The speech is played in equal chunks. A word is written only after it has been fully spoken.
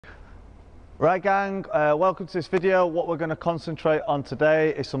Right gang, welcome to this video. What we're going to concentrate on today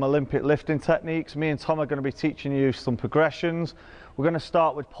is some Olympic lifting techniques. Me and Tom are going to be teaching you some progressions. We're going to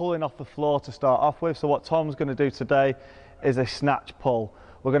start with pulling off the floor to start off with. So what Tom's going to do today is a snatch pull.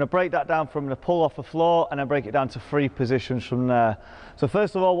 We're going to break that down from the pull off the floor and then break it down to 3 positions from there. So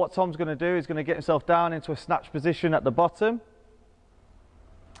first of all, what Tom's going to do is going to get himself down into a snatch position at the bottom.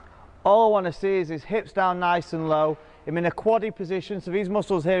 All I want to see is his hips down nice and low. I'm in a quaddy position, so these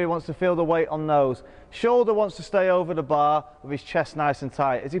muscles here, he wants to feel the weight on those. Shoulder wants to stay over the bar with his chest nice and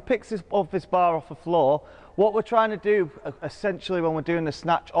tight. As he picks this bar off the floor, what we're trying to do essentially when we're doing the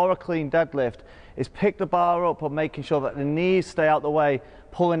snatch or a clean deadlift is pick the bar up and making sure that the knees stay out the way,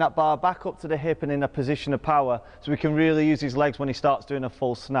 pulling that bar back up to the hip and in a position of power so we can really use his legs when he starts doing a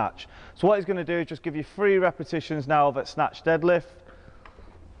full snatch. So what he's going to do is just give you 3 repetitions now of a snatch deadlift.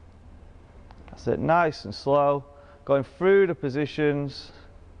 That's it, nice and slow. Going through the positions,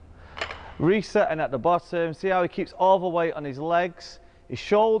 resetting at the bottom. See how he keeps all the weight on his legs. His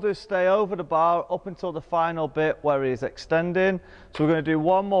shoulders stay over the bar up until the final bit where he's extending. So we're going to do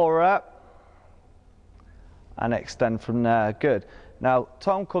 1 more rep and extend from there. Good. Now,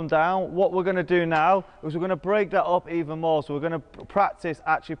 Tom, come down. What we're going to do now is we're going to break that up even more. So we're going to practice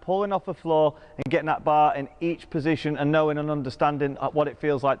actually pulling off the floor and getting that bar in each position and knowing and understanding what it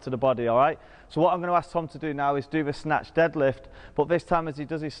feels like to the body, all right? So what I'm going to ask Tom to do now is do the snatch deadlift, but this time as he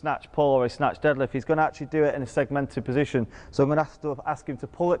does his snatch pull or his snatch deadlift, he's going to actually do it in a segmented position. So I'm going to have to ask him to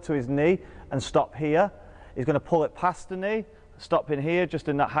pull it to his knee and stop here. He's going to pull it past the knee, stop in here, just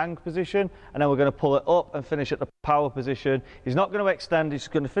in that hang position, and then we're going to pull it up and finish at the power position. He's not going to extend, he's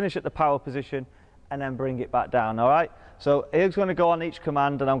going to finish at the power position and then bring it back down, all right? So he's going to go on each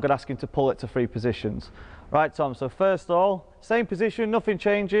command and I'm going to ask him to pull it to 3 positions. Right, Tom, so first of all, same position, nothing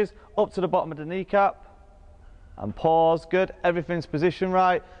changes, up to the bottom of the kneecap and pause, good, everything's positioned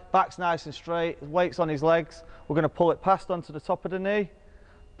right, back's nice and straight, his weight's on his legs. We're going to pull it past onto the top of the knee.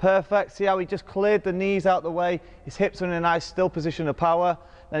 Perfect. See how he just cleared the knees out the way. His hips are in a nice still position of power.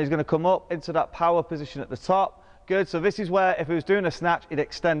 Then he's going to come up into that power position at the top. Good. So this is where if he was doing a snatch, he'd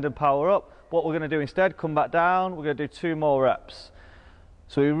extend and power up. What we're going to do instead, come back down. We're going to do 2 more reps.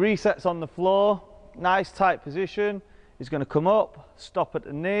 So he resets on the floor. Nice tight position. He's going to come up, stop at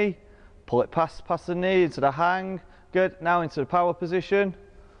the knee, pull it past the knee into the hang. Good. Now into the power position.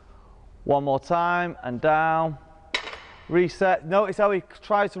 1 more time and down. Reset. Notice how he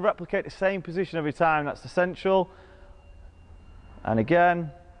tries to replicate the same position every time. That's essential. And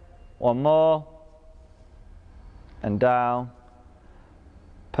again, 1 more and down.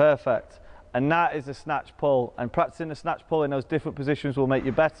 Perfect. And that is the snatch pull. And practicing the snatch pull in those different positions will make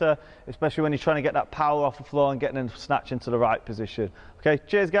you better, especially when you're trying to get that power off the floor and getting the snatch into the right position. Okay,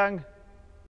 cheers gang.